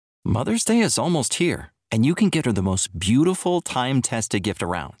Mother's Day is almost here, and you can get her the most beautiful time-tested gift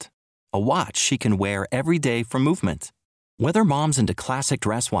around. A watch she can wear every day from Movement. Whether mom's into classic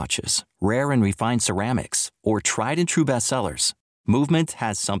dress watches, rare and refined ceramics, or tried and true bestsellers, Movement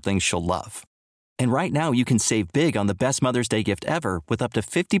has something she'll love. And right now you can save big on the best Mother's Day gift ever with up to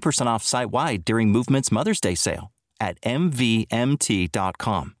 50% off site-wide during Movement's Mother's Day sale at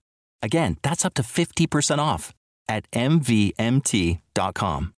MVMT.com. Again, that's up to 50% off at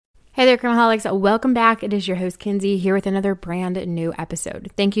MVMT.com. Hey there, Criminaholics. Welcome back. It is your host, Kinsey, here with another brand new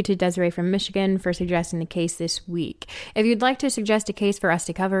episode. Thank you to Desiree from Michigan for suggesting the case this week. If you'd like to suggest a case for us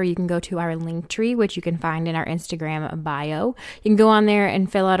to cover, you can go to our link tree, which you can find in our Instagram bio. You can go on there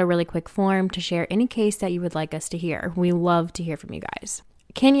and fill out a really quick form to share any case that you would like us to hear. We love to hear from you guys.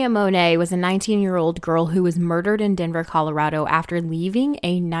 Kenia Monge was a 19-year-old girl who was murdered in Denver, Colorado after leaving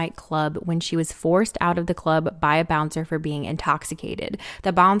a nightclub when she was forced out of the club by a bouncer for being intoxicated.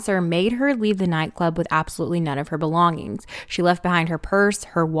 The bouncer made her leave the nightclub with absolutely none of her belongings. She left behind her purse,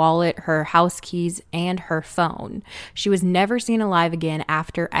 her wallet, her house keys, and her phone. She was never seen alive again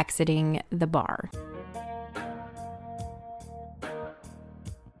after exiting the bar.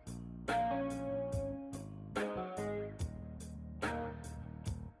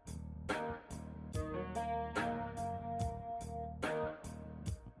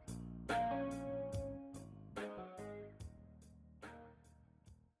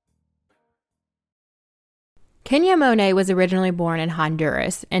 Kenia Monge was originally born in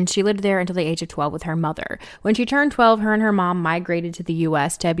Honduras, and she lived there until the age of 12 with her mother. When she turned 12, her and her mom migrated to the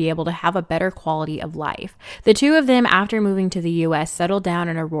U.S. to be able to have a better quality of life. The two of them, after moving to the U.S., settled down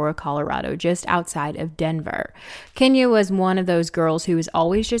in Aurora, Colorado, just outside of Denver. Kenia was one of those girls who was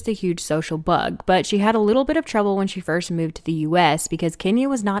always just a huge social bug, but she had a little bit of trouble when she first moved to the U.S. because Kenia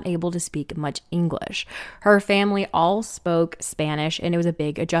was not able to speak much English. Her family all spoke Spanish, and it was a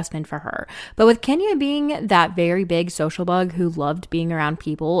big adjustment for her. But with Kenia being that very big social bug who loved being around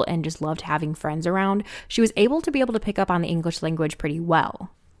people and just loved having friends around, she was able to pick up on the English language pretty well.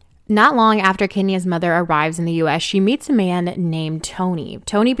 Not long after Kenia's mother arrives in the U.S., she meets a man named Tony.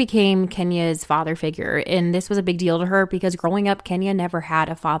 Tony became Kenia's father figure, and this was a big deal to her because growing up, Kenia never had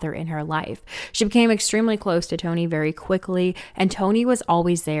a father in her life. She became extremely close to Tony very quickly, and Tony was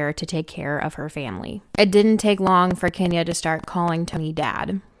always there to take care of her family. It didn't take long for Kenia to start calling Tony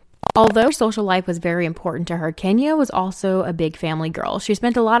Dad. Although social life was very important to her, Kenia was also a big family girl. She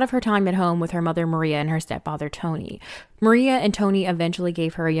spent a lot of her time at home with her mother Maria and her stepfather Tony. Maria and Tony eventually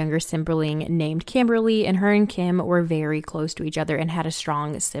gave her a younger sibling named Kimberly, and her and Kim were very close to each other and had a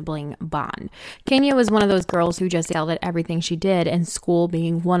strong sibling bond. Kenia was one of those girls who just excelled at everything she did, and school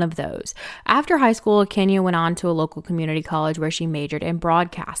being one of those. After high school, Kenia went on to a local community college where she majored in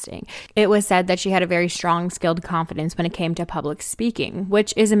broadcasting. It was said that she had a very strong, skilled confidence when it came to public speaking,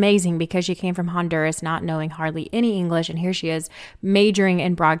 which is amazing because she came from Honduras not knowing hardly any English, and here she is majoring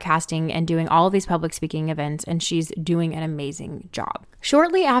in broadcasting and doing all of these public speaking events, and she's doing an amazing job.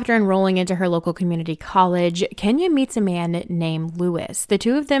 Shortly after enrolling into her local community college, Kenia meets a man named Louis. The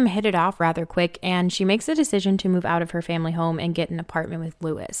two of them hit it off rather quick, and she makes a decision to move out of her family home and get an apartment with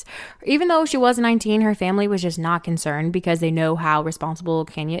Louis. Even though she was 19, her family was just not concerned because they know how responsible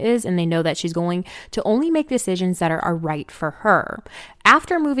Kenia is, and they know that she's going to only make decisions that are right for her.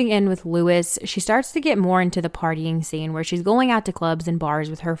 After moving in with Louis, she starts to get more into the partying scene where she's going out to clubs and bars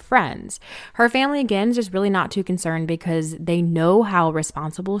with her friends. Her family, again, is just really not too concerned because they know how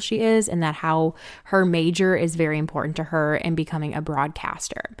responsible she is and that how her major is very important to her in becoming a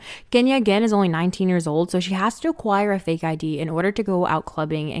broadcaster. Kenia, again, is only 19 years old, so she has to acquire a fake ID in order to go out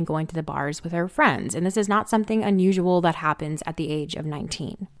clubbing and going to the bars with her friends. And this is not something unusual that happens at the age of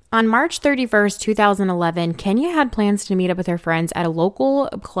 19. On March 31st, 2011, Kenia had plans to meet up with her friends at a local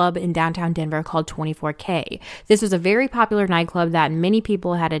club in downtown Denver called 24K. This was a very popular nightclub that many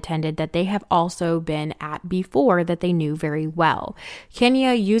people had attended that they have also been at before that they knew very well.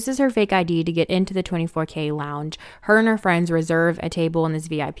 Kenia uses her fake ID to get into the 24K lounge. Her and her friends reserve a table in this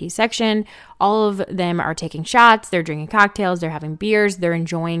VIP section. All of them are taking shots, they're drinking cocktails, they're having beers, they're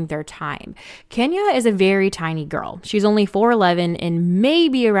enjoying their time. Kenia is a very tiny girl. She's only 4'11" and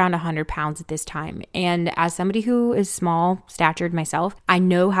maybe around 100 pounds at this time. And as somebody who is small statured myself, I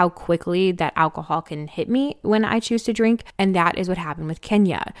know how quickly that alcohol can hit me when I choose to drink. And that is what happened with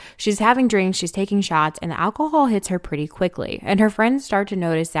Kenia. She's having drinks, she's taking shots, and the alcohol hits her pretty quickly. And her friends start to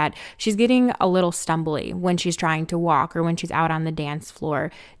notice that she's getting a little stumbly when she's trying to walk or when she's out on the dance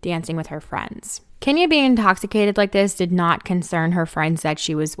floor dancing with her friends. Kenia being intoxicated like this did not concern her friends that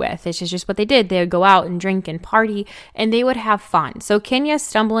she was with. This is just what they did. They would go out and drink and party, and they would have fun. So Kenia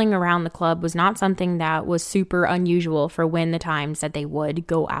stumbling around the club was not something that was super unusual for when the times that they would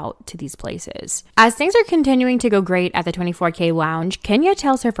go out to these places. As things are continuing to go great at the 24K lounge, Kenia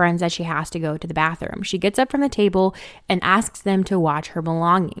tells her friends that she has to go to the bathroom. She gets up from the table and asks them to watch her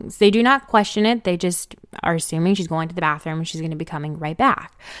belongings. They do not question it. They just are assuming she's going to the bathroom and she's going to be coming right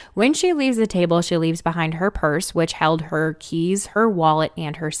back. When she leaves the table, she leaves behind her purse, which held her keys, her wallet,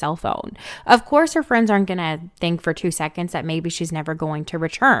 and her cell phone. Of course, her friends aren't going to think for 2 seconds that maybe she's never going to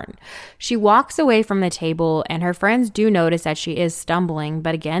return. She walks away from the table, and her friends do notice that she is stumbling,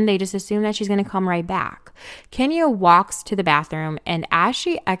 but again, they just assume that she's going to come right back. Kenia walks to the bathroom, and as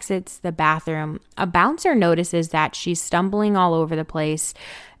she exits the bathroom, a bouncer notices that she's stumbling all over the place.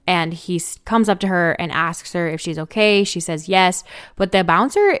 And he comes up to her and asks her if she's okay. She says yes, but the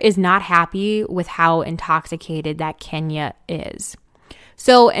bouncer is not happy with how intoxicated that Kenia is.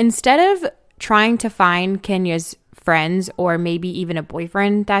 So instead of trying to find Kenia's friends or maybe even a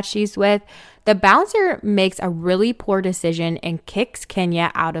boyfriend that she's with, the bouncer makes a really poor decision and kicks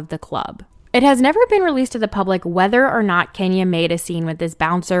Kenia out of the club. It has never been released to the public whether or not Kenia made a scene with this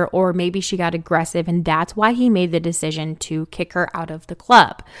bouncer, or maybe she got aggressive and that's why he made the decision to kick her out of the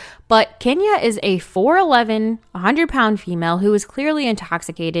club. But Kenia is a 4'11", 100-pound female who is clearly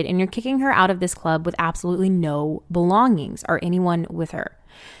intoxicated, and you're kicking her out of this club with absolutely no belongings or anyone with her.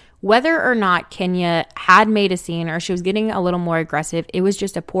 Whether or not Kenia had made a scene or she was getting a little more aggressive, it was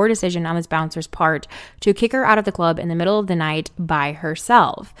just a poor decision on this bouncer's part to kick her out of the club in the middle of the night by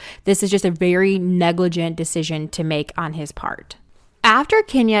herself. This is just a very negligent decision to make on his part. After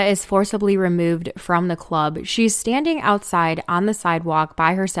Kenia is forcibly removed from the club, she's standing outside on the sidewalk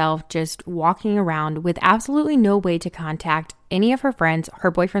by herself, just walking around with absolutely no way to contact any of her friends, her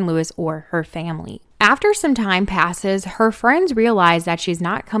boyfriend Lewis, or her family. After some time passes, her friends realize that she's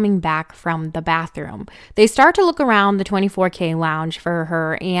not coming back from the bathroom. They start to look around the 24K lounge for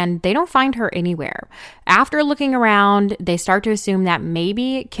her, and they don't find her anywhere. After looking around, they start to assume that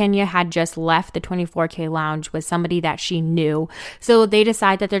maybe Kenia had just left the 24K lounge with somebody that she knew. So they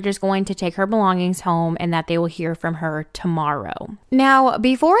decide that they're just going to take her belongings home and that they will hear from her tomorrow. Now,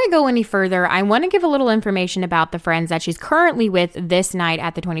 before I go any further, I want to give a little information about the friends that she's currently with this night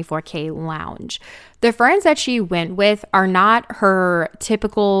at the 24K lounge. The friends that she went with are not her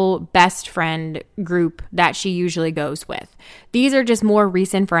typical best friend group that she usually goes with. These are just more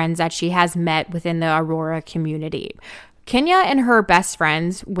recent friends that she has met within the Aurora community. Kenia and her best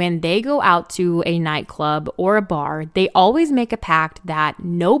friends, when they go out to a nightclub or a bar, they always make a pact that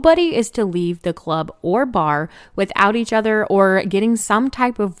nobody is to leave the club or bar without each other or getting some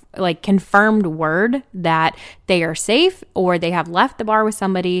type of confirmed word that they are safe or they have left the bar with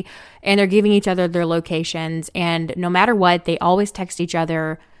somebody, and they're giving each other their locations. And no matter what, they always text each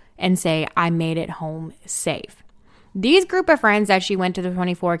other and say, "I made it home safe." These group of friends that she went to the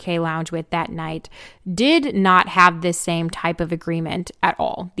 24K lounge with that night did not have this same type of agreement at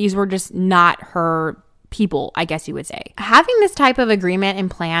all. These were just not her people, I guess you would say. Having this type of agreement and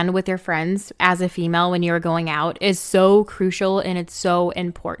plan with your friends as a female when you're going out is so crucial and it's so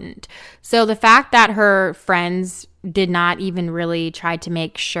important. So the fact that her friends did not even really try to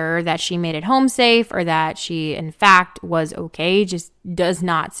make sure that she made it home safe or that she in fact was okay just does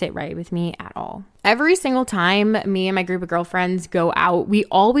not sit right with me at all. Every single time me and my group of girlfriends go out, we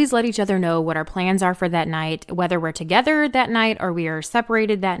always let each other know what our plans are for that night, whether we're together that night or we are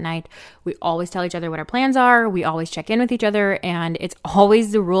separated that night. We always tell each other what our plans are. We always check in with each other, and it's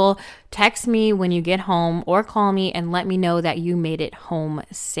always the rule: text me when you get home or call me and let me know that you made it home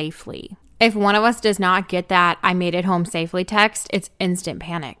safely. If one of us does not get that "I made it home safely" text, it's instant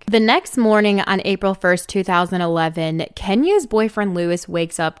panic. The next morning on April 1st, 2011, Kenia's boyfriend Lewis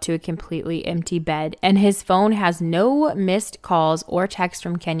wakes up to a completely empty bed, and his phone has no missed calls or texts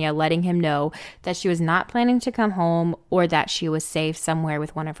from Kenia letting him know that she was not planning to come home or that she was safe somewhere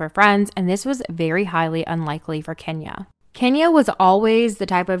with one of her friends, and this was very highly unlikely for Kenia. Kenia was always the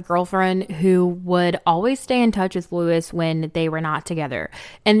type of girlfriend who would always stay in touch with Lewis when they were not together.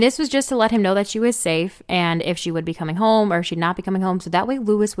 And this was just to let him know that she was safe and if she would be coming home or if she'd not be coming home, so that way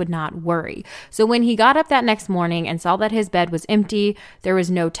Lewis would not worry. So when he got up that next morning and saw that his bed was empty, there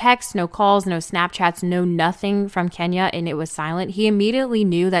was no texts, no calls, no Snapchats, no nothing from Kenia, and it was silent, he immediately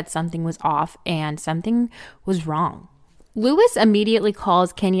knew that something was off and something was wrong. Lewis immediately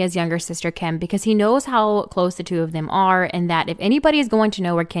calls Kenia's younger sister Kim because he knows how close the two of them are and that if anybody is going to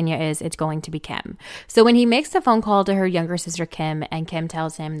know where Kenia is, it's going to be Kim. So when he makes the phone call to her younger sister Kim and Kim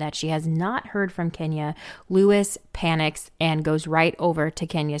tells him that she has not heard from Kenia, Lewis panics and goes right over to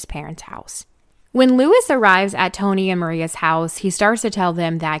Kenia's parents' house. When Lewis arrives at Tony and Maria's house, he starts to tell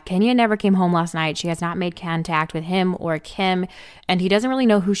them that Kenia never came home last night. She has not made contact with him or Kim, and he doesn't really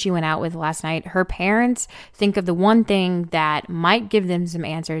know who she went out with last night. Her parents think of the one thing that might give them some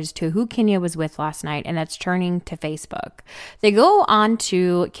answers to who Kenia was with last night, and that's turning to Facebook. They go on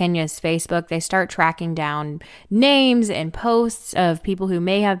to Kenia's Facebook. They start tracking down names and posts of people who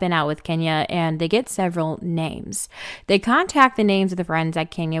may have been out with Kenia, and they get several names. They contact the names of the friends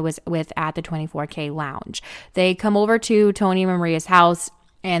that Kenia was with at the 24K lounge. They come over to Tony and Maria's house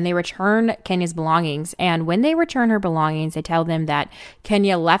and they return Kenia's belongings. And when they return her belongings, they tell them that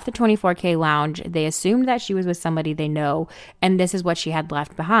Kenia left the 24K lounge. They assumed that she was with somebody they know, and this is what she had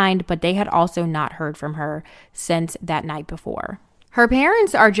left behind, but they had also not heard from her since that night before. Her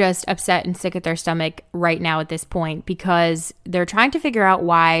parents are just upset and sick at their stomach right now at this point because they're trying to figure out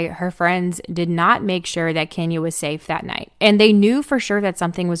why her friends did not make sure that Kenia was safe that night. And they knew for sure that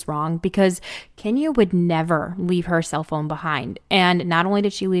something was wrong because Kenia would never leave her cell phone behind. And not only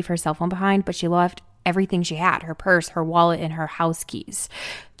did she leave her cell phone behind, but she left everything she had, her purse, her wallet, and her house keys.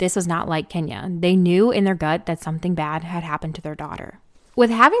 This was not like Kenia. They knew in their gut that something bad had happened to their daughter. With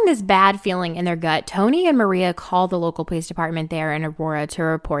having this bad feeling in their gut, Tony and Maria call the local police department there in Aurora to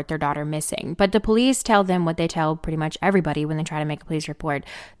report their daughter missing. But the police tell them what they tell pretty much everybody when they try to make a police report,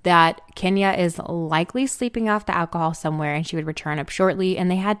 that Kenia is likely sleeping off the alcohol somewhere and she would return up shortly,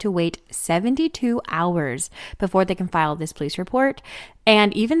 and they had to wait 72 hours before they can file this police report.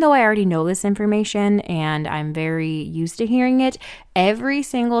 And even though I already know this information and I'm very used to hearing it, every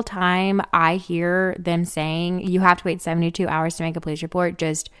single time I hear them saying you have to wait 72 hours to make a police report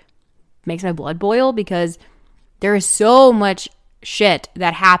just makes my blood boil, because there is so much shit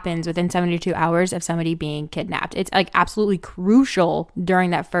that happens within 72 hours of somebody being kidnapped. It's like absolutely crucial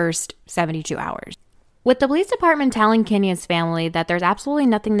during that first 72 hours. With the police department telling Kenia's family that there's absolutely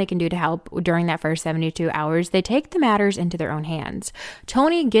nothing they can do to help during that first 72 hours, they take the matters into their own hands.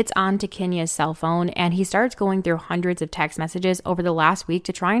 Tony gets onto Kenia's cell phone and he starts going through hundreds of text messages over the last week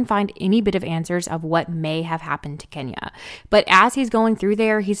to try and find any bit of answers of what may have happened to Kenia. But as he's going through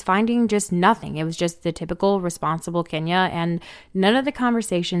there, he's finding just nothing. It was just the typical responsible Kenia, and none of the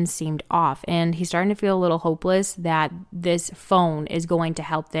conversations seemed off. And he's starting to feel a little hopeless that this phone is going to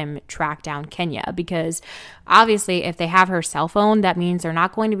help them track down Kenia, because obviously if they have her cell phone, that means they're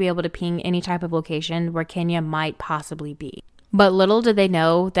not going to be able to ping any type of location where Kenia might possibly be. But little did they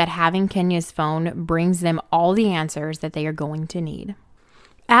know that having Kenia's phone brings them all the answers that they are going to need.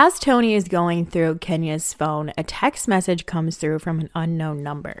 As Tony is going through Kenia's phone, a text message comes through from an unknown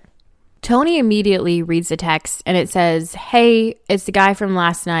number. Tony immediately reads the text and it says, "Hey, it's the guy from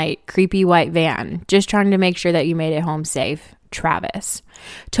last night, creepy white van. Just trying to make sure that you made it home safe. Travis."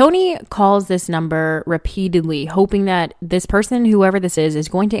 Tony calls this number repeatedly, hoping that this person, whoever this is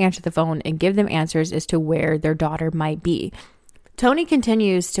going to answer the phone and give them answers as to where their daughter might be. Tony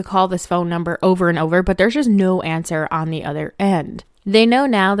continues to call this phone number over and over, but there's just no answer on the other end. They know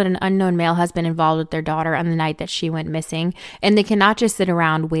now that an unknown male has been involved with their daughter on the night that she went missing, and they cannot just sit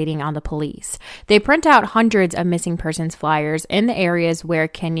around waiting on the police. They print out hundreds of missing persons flyers in the areas where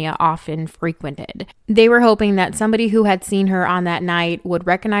Kenia often frequented. They were hoping that somebody who had seen her on that night would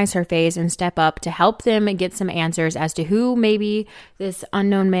recognize her face and step up to help them get some answers as to who maybe this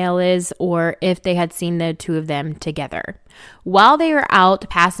unknown male is, or if they had seen the two of them together. While they were out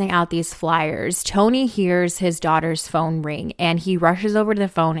passing out these flyers, Tony hears his daughter's phone ring, and he rushes over to the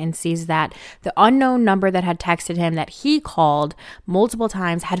phone and sees that the unknown number that had texted him that he called multiple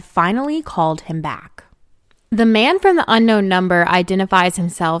times had finally called him back. The man from the unknown number identifies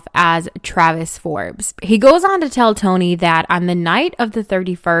himself as Travis Forbes. He goes on to tell Tony that on the night of the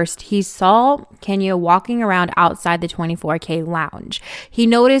 31st, he saw Kenia walking around outside the 24K lounge. He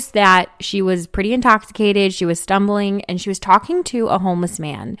noticed that she was pretty intoxicated, she was stumbling, and she was talking to a homeless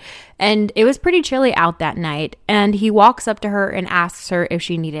man. And it was pretty chilly out that night, and he walks up to her and asks her if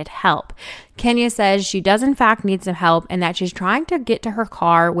she needed help. Kenia says she does in fact need some help and that she's trying to get to her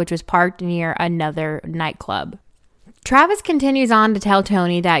car, which was parked near another nightclub. Travis continues on to tell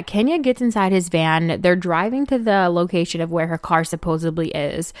Tony that Kenia gets inside his van. They're driving to the location of where her car supposedly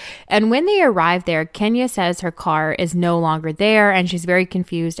is. And when they arrive there, Kenia says her car is no longer there and she's very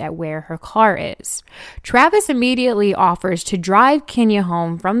confused at where her car is. Travis immediately offers to drive Kenia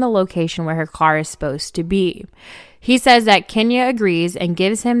home from the location where her car is supposed to be. He says that Kenia agrees and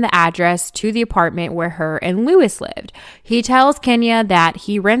gives him the address to the apartment where her and Lewis lived. He tells Kenia that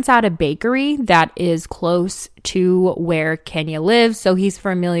he rents out a bakery that is close to where Kenia lives, so he's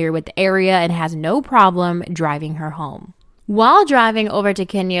familiar with the area and has no problem driving her home. While driving over to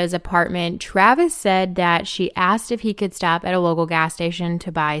Kenia's apartment, Travis said that she asked if he could stop at a local gas station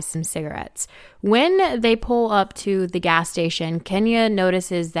to buy some cigarettes. When they pull up to the gas station, Kenia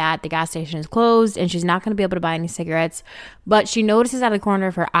notices that the gas station is closed and she's not going to be able to buy any cigarettes, but she notices out of the corner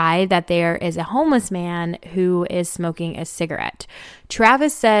of her eye that there is a homeless man who is smoking a cigarette.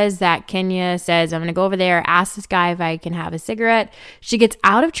 Travis says that Kenia says, I'm going to go over there, ask this guy if I can have a cigarette. She gets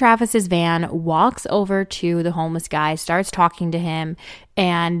out of Travis's van, walks over to the homeless guy, starts talking to him,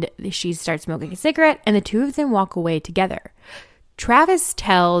 and she starts smoking a cigarette, and the two of them walk away together. Travis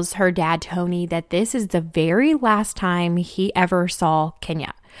tells her dad, Tony, that this is the very last time he ever saw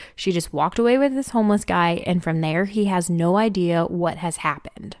Kenia. She just walked away with this homeless guy, and from there, he has no idea what has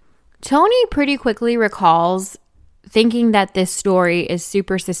happened. Tony pretty quickly recalls thinking that this story is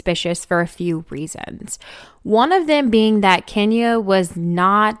super suspicious for a few reasons. One of them being that Kenia was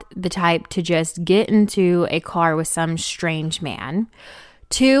not the type to just get into a car with some strange man.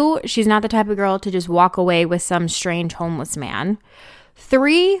 2, she's not the type of girl to just walk away with some strange homeless man.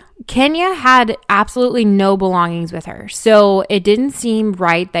 3, Kenia had absolutely no belongings with her, so it didn't seem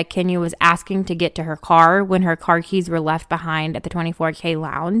right that Kenia was asking to get to her car when her car keys were left behind at the 24K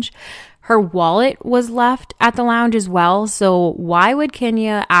lounge. Her wallet was left at the lounge as well, so why would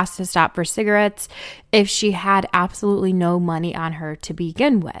Kenia ask to stop for cigarettes if she had absolutely no money on her to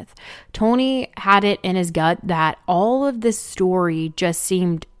begin with? Tony had it in his gut that all of this story just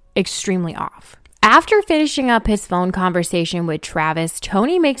seemed extremely off. After finishing up his phone conversation with Travis,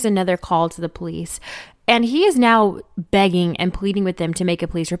 Tony makes another call to the police, and he is now begging and pleading with them to make a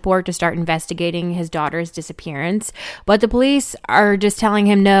police report to start investigating his daughter's disappearance. But the police are just telling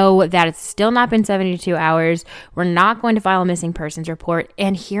him no, that it's still not been 72 hours. We're not going to file a missing persons report.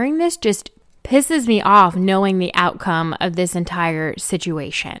 And hearing this just pisses me off, knowing the outcome of this entire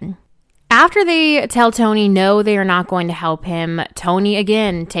situation. After they tell Tony no, they are not going to help him, Tony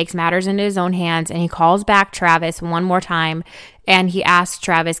again takes matters into his own hands and he calls back Travis one more time and he asks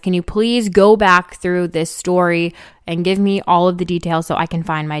Travis, can you please go back through this story and give me all of the details so I can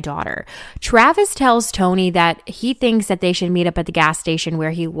find my daughter? Travis tells Tony that he thinks that they should meet up at the gas station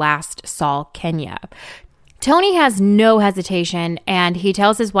where he last saw Kenia. Tony has no hesitation, and he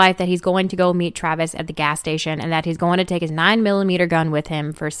tells his wife that he's going to go meet Travis at the gas station and that he's going to take his 9mm gun with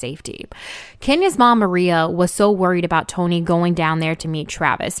him for safety. Kenia's mom, Maria, was so worried about Tony going down there to meet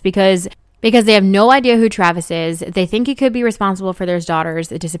Travis because they have no idea who Travis is. They think he could be responsible for their daughter's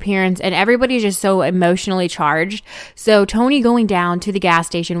disappearance, and everybody's just so emotionally charged. So Tony going down to the gas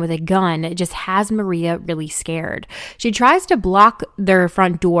station with a gun just has Maria really scared. She tries to block their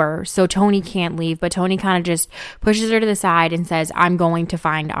front door so Tony can't leave, but Tony kind of just pushes her to the side and says, I'm going to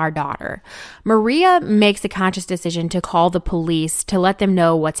find our daughter. Maria makes a conscious decision to call the police to let them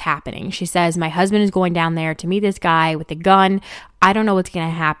know what's happening. She says, my husband is going down there to meet this guy with a gun. I don't know what's going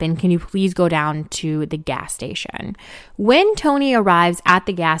to happen. Can you please go down to the gas station? When Tony arrives at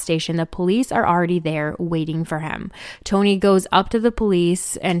the gas station, the police are already there waiting for him. Tony goes up to the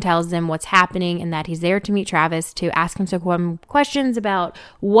police and tells them what's happening and that he's there to meet Travis to ask him some questions about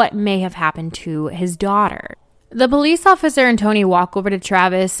what may have happened to his daughter. The police officer and Tony walk over to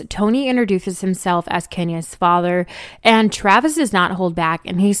Travis. Tony introduces himself as Kenia's father, and Travis does not hold back,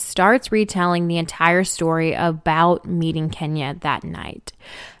 and he starts retelling the entire story about meeting Kenia that night.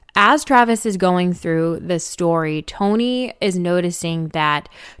 As Travis is going through the story, Tony is noticing that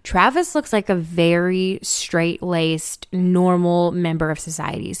Travis looks like a very straight-laced, normal member of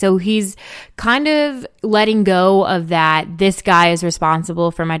society. So he's kind of letting go of that, this guy is responsible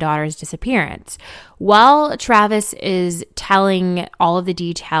for my daughter's disappearance. While Travis is telling all of the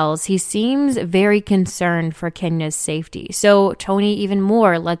details, he seems very concerned for Kenia's safety. So Tony even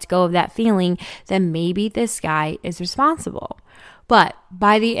more lets go of that feeling that maybe this guy is responsible. But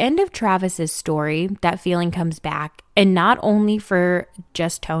by the end of Travis's story, that feeling comes back, and not only for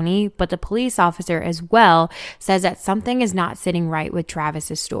just Tony, but the police officer as well says that something is not sitting right with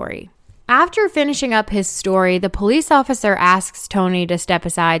Travis's story. After finishing up his story, the police officer asks Tony to step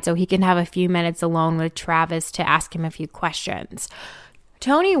aside so he can have a few minutes alone with Travis to ask him a few questions.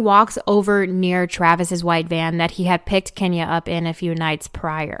 Tony walks over near Travis's white van that he had picked Kenia up in a few nights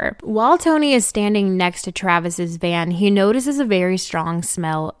prior. While Tony is standing next to Travis's van, he notices a very strong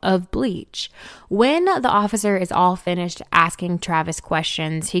smell of bleach. When the officer is all finished asking Travis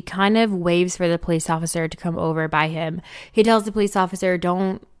questions, he kind of waves for the police officer to come over by him. He tells the police officer,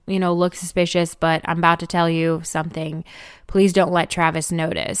 don't look suspicious, but I'm about to tell you something. Please don't let Travis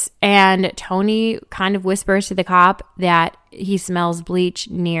notice. And Tony kind of whispers to the cop that he smells bleach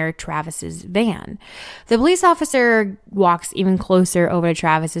near Travis's van. The police officer walks even closer over to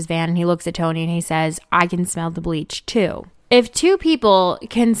Travis's van and he looks at Tony and he says, I can smell the bleach too. If two people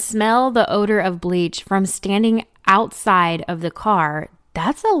can smell the odor of bleach from standing outside of the car,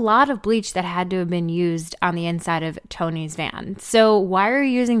 That's a lot of bleach that had to have been used on the inside of Tony's van. So why are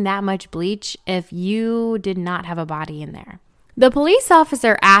you using that much bleach if you did not have a body in there? The police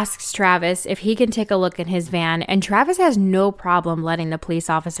officer asks Travis if he can take a look in his van, and Travis has no problem letting the police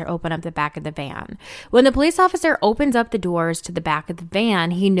officer open up the back of the van. When the police officer opens up the doors to the back of the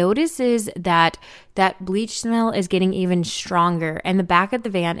van, he notices that bleach smell is getting even stronger, and the back of the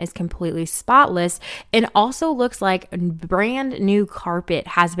van is completely spotless and also looks like brand new carpet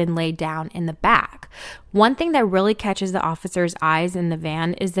has been laid down in the back. One thing that really catches the officer's eyes in the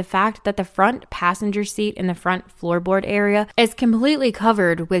van is the fact that the front passenger seat in the front floorboard area is completely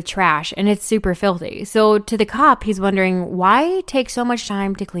covered with trash and it's super filthy. So to the cop, he's wondering why take so much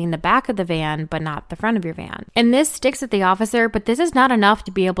time to clean the back of the van but not the front of your van. And this sticks with the officer, but this is not enough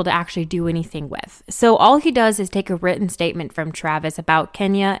to be able to actually do anything with. So all he does is take a written statement from Travis about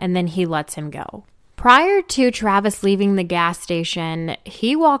Kenia and then he lets him go. Prior to Travis leaving the gas station,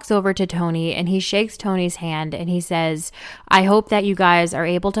 he walks over to Tony and he shakes Tony's hand and he says, "I hope that you guys are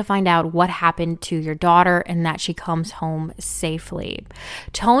able to find out what happened to your daughter and that she comes home safely."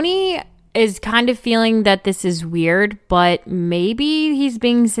 Tony is kind of feeling that this is weird, but maybe he's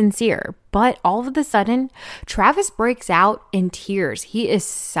being sincere. But all of a sudden, Travis breaks out in tears. He is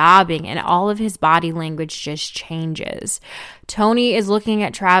sobbing and all of his body language just changes. Tony is looking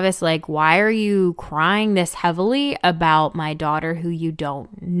at Travis like, "Why are you crying this heavily about my daughter who you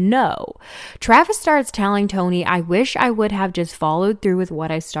don't know?" Travis starts telling Tony, "I wish I would have just followed through with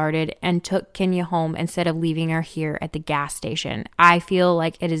what I started and took Kenia home instead of leaving her here at the gas station. I feel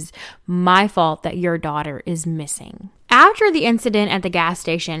like it is my fault that your daughter is missing." After the incident at the gas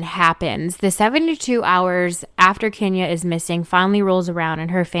station happens, the 72 hours after Kenia is missing finally rolls around and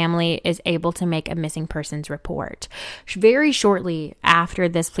her family is able to make a missing persons report. Very shortly after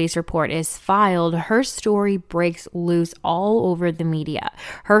this police report is filed, her story breaks loose all over the media.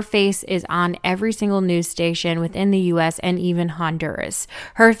 Her face is on every single news station within the US and even Honduras.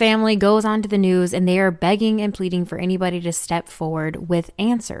 Her family goes onto the news and they are begging and pleading for anybody to step forward with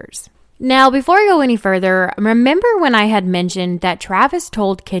answers. Now, before I go any further, remember when I had mentioned that Travis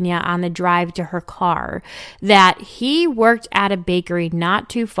told Kenia on the drive to her car that he worked at a bakery not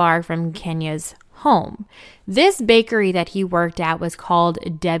too far from Kenia's home. This bakery that he worked at was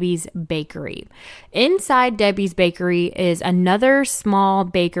called Debbie's Bakery. Inside Debbie's Bakery is another small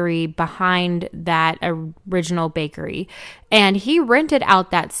bakery behind that original bakery, and he rented out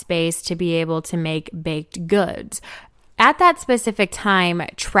that space to be able to make baked goods. At that specific time,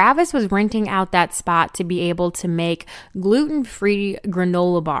 Travis was renting out that spot to be able to make gluten-free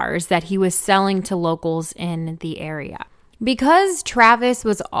granola bars that he was selling to locals in the area. Because Travis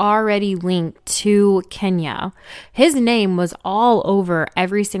was already linked to Kenia, his name was all over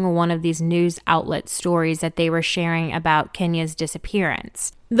every single one of these news outlet stories that they were sharing about Kenia's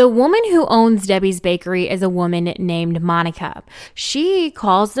disappearance. The woman who owns Debbie's Bakery is a woman named Monica. She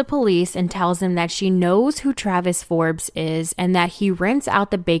calls the police and tells them that she knows who Travis Forbes is and that he rents out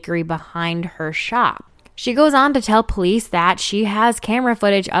the bakery behind her shop. She goes on to tell police that she has camera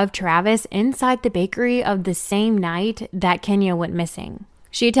footage of Travis inside the bakery of the same night that Kenia went missing.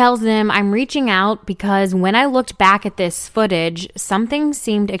 She tells them, "I'm reaching out because when I looked back at this footage, something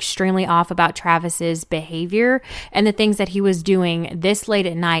seemed extremely off about Travis's behavior and the things that he was doing this late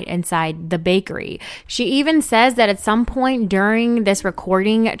at night inside the bakery." She even says that at some point during this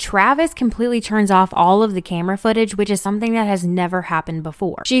recording, Travis completely turns off all of the camera footage, which is something that has never happened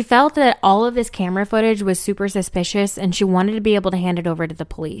before. She felt that all of this camera footage was super suspicious and she wanted to be able to hand it over to the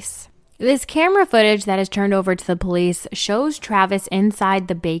police. This camera footage that is turned over to the police shows Travis inside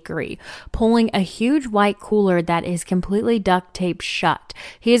the bakery, pulling a huge white cooler that is completely duct taped shut.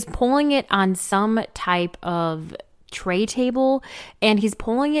 He is pulling it on some type of tray table and he's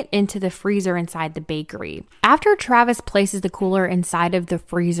pulling it into the freezer inside the bakery. After Travis places the cooler inside of the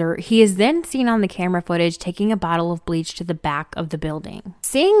freezer, he is then seen on the camera footage taking a bottle of bleach to the back of the building.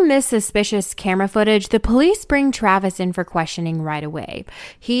 Seeing this suspicious camera footage, the police bring Travis in for questioning right away.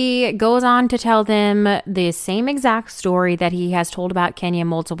 He goes on to tell them the same exact story that he has told about Kenia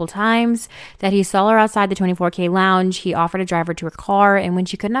multiple times, that he saw her outside the 24K lounge, he offered to drive her to her car, and when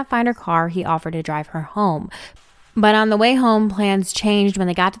she could not find her car, he offered to drive her home. But on the way home, plans changed when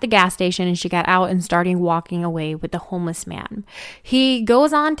they got to the gas station and she got out and started walking away with the homeless man. He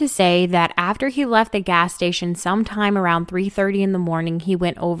goes on to say that after he left the gas station sometime around 3:30 in the morning, he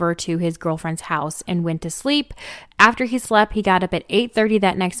went over to his girlfriend's house and went to sleep. After he slept, he got up at 8:30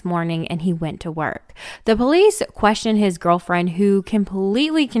 that next morning and he went to work. The police questioned his girlfriend, who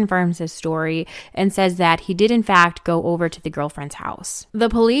completely confirms his story and says that he did in fact go over to the girlfriend's house. The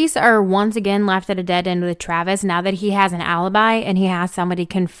police are once again left at a dead end with Travis now that he has an alibi and he has somebody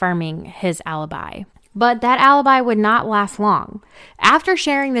confirming his alibi. But that alibi would not last long. After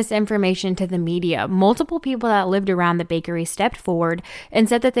sharing this information to the media, multiple people that lived around the bakery stepped forward and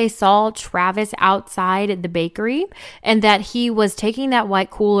said that they saw Travis outside the bakery and that he was taking that white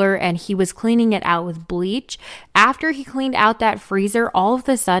cooler and he was cleaning it out with bleach. After he cleaned out that freezer, all of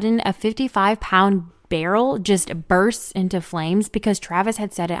a sudden, a 55-pound barrel just bursts into flames because Travis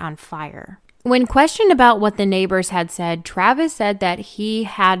had set it on fire. When questioned about what the neighbors had said, Travis said that he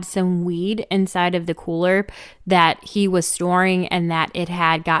had some weed inside of the cooler that he was storing and that it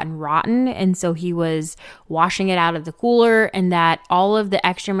had gotten rotten. And so he was washing it out of the cooler, and that all of the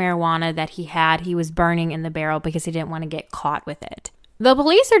extra marijuana that he was burning in the barrel because he didn't want to get caught with it. The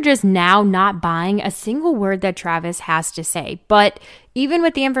police are just now not buying a single word that Travis has to say, but even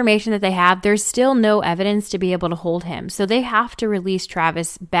with the information that they have, there's still no evidence to be able to hold him, so they have to release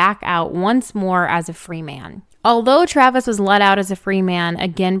Travis back out once more as a free man. Although Travis was let out as a free man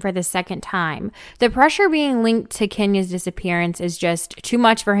again for the second time, the pressure being linked to Kenia's disappearance is just too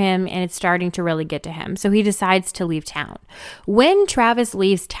much for him, and it's starting to really get to him. So he decides to leave town. When Travis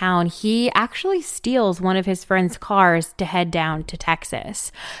leaves town, he actually steals one of his friend's cars to head down to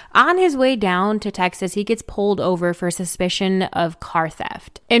Texas. On his way down to Texas, he gets pulled over for suspicion of car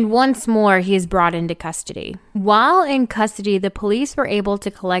theft. And once more, he is brought into custody. While in custody, the police were able to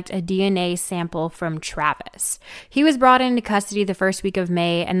collect a DNA sample from Travis. He was brought into custody the first week of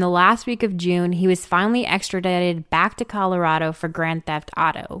May, and the last week of June, he was finally extradited back to Colorado for grand theft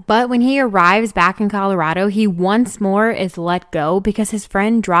auto. But when he arrives back in Colorado, he once more is let go because his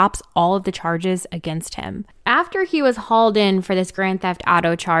friend drops all of the charges against him. After he was hauled in for this grand theft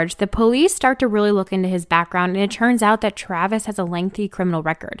auto charge, the police start to really look into his background, and it turns out that Travis has a lengthy criminal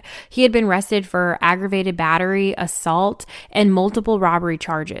record. He had been arrested for aggravated battery, assault, and multiple robbery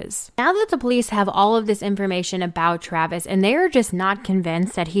charges. Now that the police have all of this information about Travis, and they are just not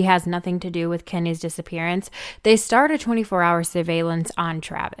convinced that he has nothing to do with Kenia's disappearance, they start a 24-hour surveillance on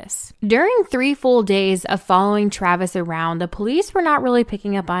Travis. During 3 full days of following Travis around, the police were not really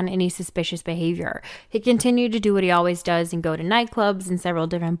picking up on any suspicious behavior. He continued to do what he always does and go to nightclubs and several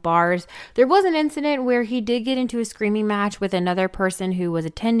different bars. There was an incident where he did get into a screaming match with another person who was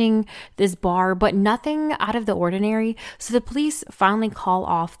attending this bar, but nothing out of the ordinary. So the police finally call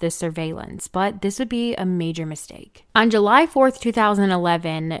off this surveillance, but this would be a major mistake. On July 4th,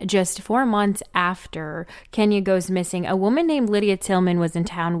 2011, just 4 months after Kenia goes missing, a woman named Lydia Tillman was in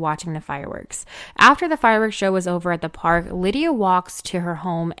town watching the fireworks. After the fireworks show was over at the park, Lydia walks to her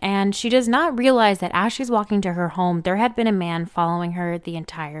home, and she does not realize that as she's walking to her home, there had been a man following her the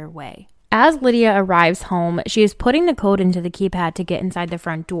entire way. As Lydia arrives home, she is putting the code into the keypad to get inside the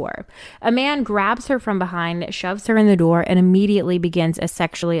front door. A man grabs her from behind, shoves her in the door, and immediately begins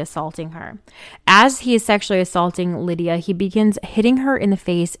sexually assaulting her. As he is sexually assaulting Lydia, he begins hitting her in the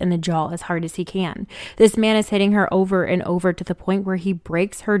face and the jaw as hard as he can. This man is hitting her over and over to the point where he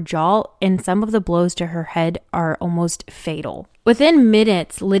breaks her jaw, and some of the blows to her head are almost fatal. Within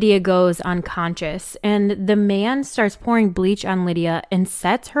minutes, Lydia goes unconscious, and the man starts pouring bleach on Lydia and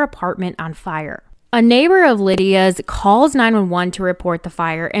sets her apartment on fire. A neighbor of Lydia's calls 911 to report the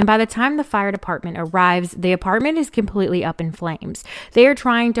fire, and by the time the fire department arrives, the apartment is completely up in flames. They are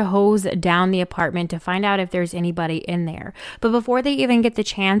trying to hose down the apartment to find out if there's anybody in there. But before they even get the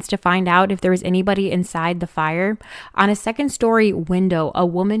chance to find out if there was anybody inside the fire, on a second-story window, a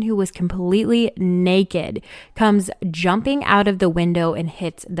woman who was completely naked comes jumping out of the window and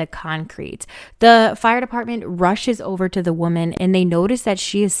hits the concrete. The fire department rushes over to the woman, and they notice that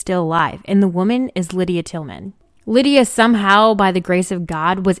she is still alive, and the woman is Lydia Tillman. Lydia somehow, by the grace of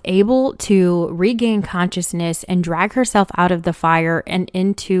God, was able to regain consciousness and drag herself out of the fire and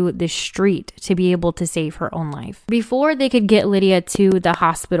into the street to be able to save her own life. Before they could get Lydia to the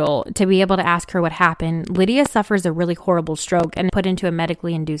hospital to be able to ask her what happened, Lydia suffers a really horrible stroke and put into a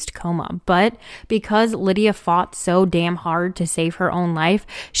medically induced coma. But because Lydia fought so damn hard to save her own life,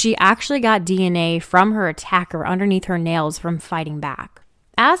 she actually got DNA from her attacker underneath her nails from fighting back.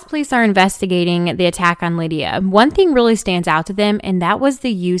 As police are investigating the attack on Lydia, one thing really stands out to them, and that was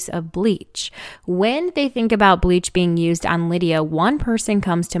the use of bleach. When they think about bleach being used on Lydia, one person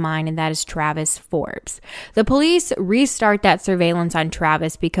comes to mind, and that is Travis Forbes. The police restart that surveillance on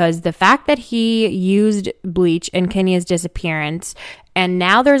Travis because the fact that he used bleach in Kenia's disappearance And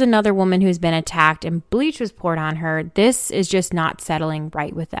now there's another woman who's been attacked and bleach was poured on her. This is just not settling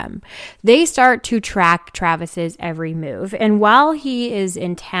right with them. They start to track Travis's every move. And while he is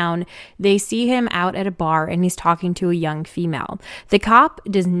in town, they see him out at a bar and he's talking to a young female. The cop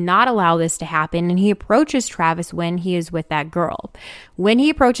does not allow this to happen and he approaches Travis when he is with that girl. When he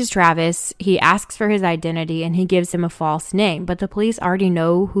approaches Travis, he asks for his identity and he gives him a false name, but the police already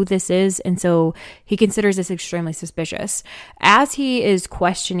know who this is, and so he considers this extremely suspicious. As he is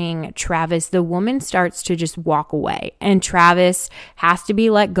questioning Travis, the woman starts to just walk away, and Travis has to be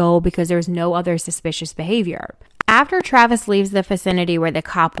let go because there's no other suspicious behavior. After Travis leaves the vicinity where the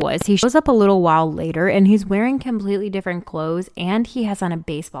cop was, he shows up a little while later and he's wearing completely different clothes and he has on a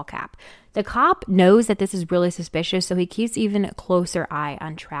baseball cap. The cop knows that this is really suspicious, so he keeps even a closer eye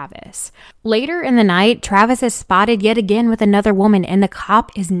on Travis. Later in the night, Travis is spotted yet again with another woman, and the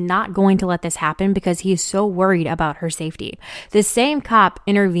cop is not going to let this happen because he is so worried about her safety. The same cop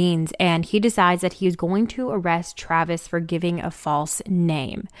intervenes, and he decides that he is going to arrest Travis for giving a false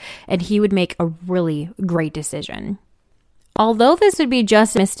name, and he would make a really great decision. Although this would be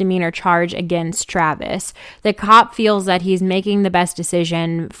just a misdemeanor charge against Travis, the cop feels that he's making the best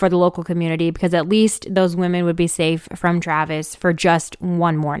decision for the local community because at least those women would be safe from Travis for just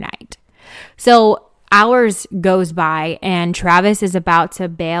one more night. So hours goes by and Travis is about to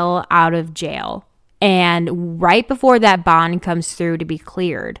bail out of jail. And right before that bond comes through to be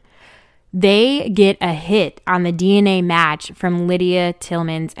cleared, they get a hit on the DNA match from Lydia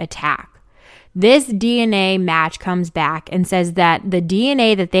Tillman's attack. This DNA match comes back and says that the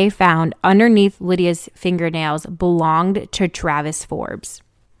DNA that they found underneath Lydia's fingernails belonged to Travis Forbes.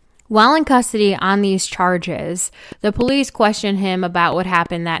 While in custody on these charges, the police question him about what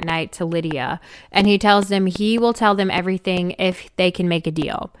happened that night to Lydia, and he tells them he will tell them everything if they can make a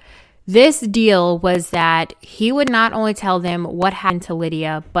deal. This deal was that he would not only tell them what happened to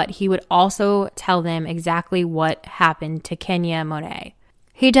Lydia, but he would also tell them exactly what happened to Kenia Monge.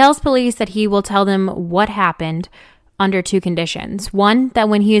 He tells police that he will tell them what happened under two conditions. One, that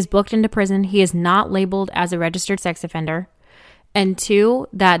when he is booked into prison, he is not labeled as a registered sex offender. And two,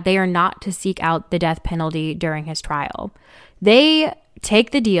 that they are not to seek out the death penalty during his trial. They take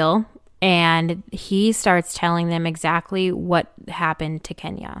the deal and he starts telling them exactly what happened to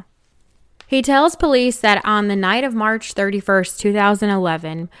Kenia. He tells police that on the night of March 31st,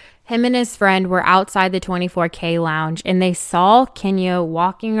 2011, him and his friend were outside the 24K lounge and they saw Kenia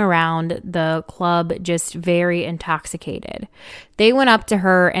walking around the club just very intoxicated. They went up to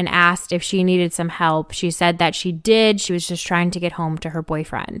her and asked if she needed some help. She said that she did. She was just trying to get home to her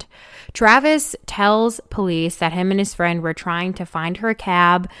boyfriend. Travis tells police that him and his friend were trying to find her a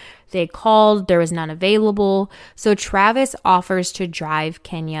cab. They called, there was none available. So Travis offers to drive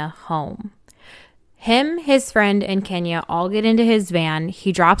Kenia home. Him, his friend, and Kenia all get into his van.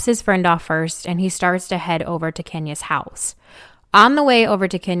 He drops his friend off first, and he starts to head over to Kenia's house. On the way over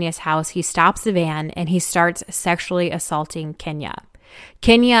to Kenia's house, he stops the van, and he starts sexually assaulting Kenia.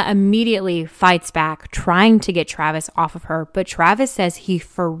 Kenia immediately fights back, trying to get Travis off of her, but Travis says he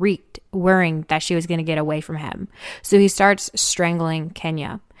freaked, worrying that she was going to get away from him. So he starts strangling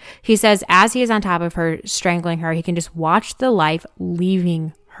Kenia. He says as he is on top of her, strangling her, he can just watch the life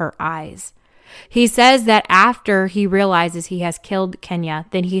leaving her eyes. He says that after he realizes he has killed Kenia,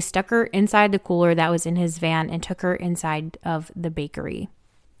 then he stuck her inside the cooler that was in his van and took her inside of the bakery.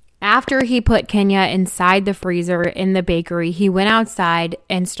 After he put Kenia inside the freezer in the bakery, he went outside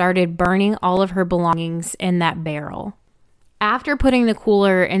and started burning all of her belongings in that barrel. After putting the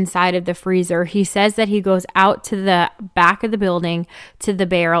cooler inside of the freezer, he says that he goes out to the back of the building to the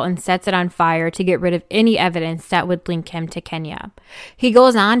barrel and sets it on fire to get rid of any evidence that would link him to Kenia. He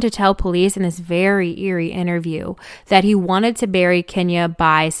goes on to tell police in this very eerie interview that he wanted to bury Kenia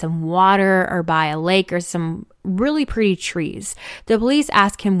by some water or by a lake or some really pretty trees. The police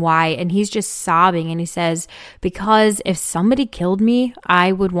ask him why, and he's just sobbing, and he says, because if somebody killed me,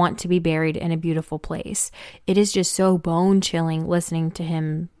 I would want to be buried in a beautiful place. It is just so bone-chilling listening to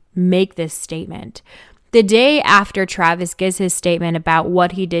him make this statement. The day after Travis gives his statement about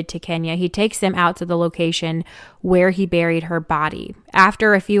what he did to Kenia, he takes them out to the location where he buried her body.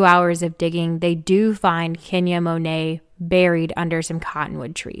 After a few hours of digging, they do find Kenia Monge buried under some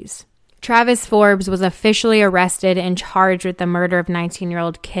cottonwood trees. Travis Forbes was officially arrested and charged with the murder of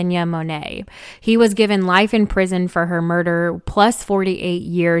 19-year-old Kenia Monge. He was given life in prison for her murder, plus 48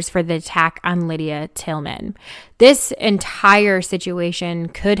 years for the attack on Lydia Tillman. This entire situation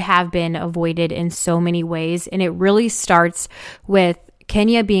could have been avoided in so many ways, and it really starts with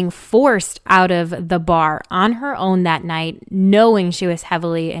Kenia being forced out of the bar on her own that night, knowing she was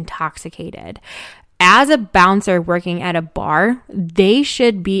heavily intoxicated. as a bouncer working at a bar, they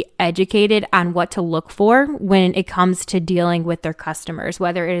should be educated on what to look for when it comes to dealing with their customers,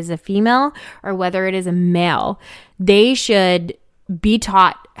 whether it is a female or whether it is a male. They should be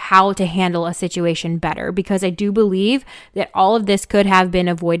taught how to handle a situation better, because I do believe that all of this could have been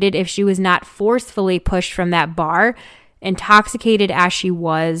avoided if she was not forcefully pushed from that bar, intoxicated as she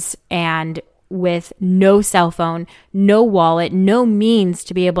was, and with no cell phone, no wallet, no means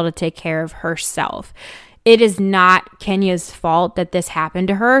to be able to take care of herself. It is not Kenia's fault that this happened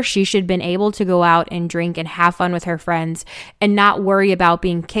to her. She should have been able to go out and drink and have fun with her friends and not worry about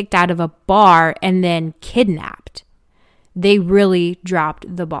being kicked out of a bar and then kidnapped. They really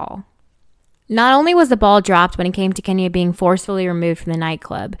dropped the ball. Not only was the ball dropped when it came to Kenia being forcefully removed from the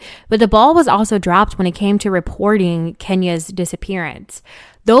nightclub, but the ball was also dropped when it came to reporting Kenia's disappearance.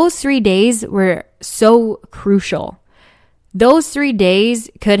 Those 3 days were so crucial. Those 3 days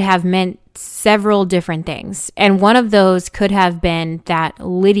could have meant several different things, and one of those could have been that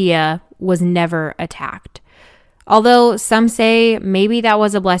Lydia was never attacked. Although some say maybe that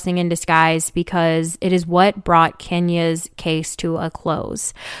was a blessing in disguise, because it is what brought Kenia's case to a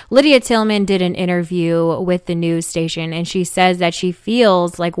close. Lydia Tillman did an interview with the news station, and she says that she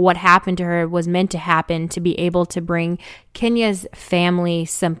feels like what happened to her was meant to happen to be able to bring Kenia's family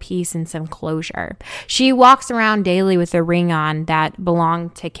some peace and some closure. She walks around daily with a ring on that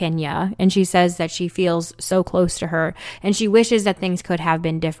belonged to Kenia, and she says that she feels so close to her, and she wishes that things could have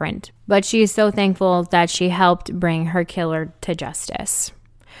been different. But she is so thankful that she helped bring her killer to justice.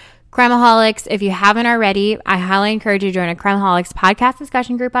 Crimeaholics, if you haven't already, I highly encourage you to join a Crimeaholics podcast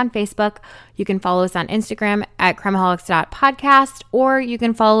discussion group on Facebook. You can follow us on Instagram at crimeaholics.podcast, or you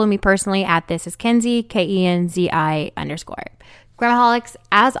can follow me personally at thisiskenzie, KENZI_. Crimeaholics,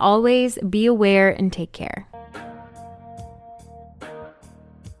 as always, be aware and take care.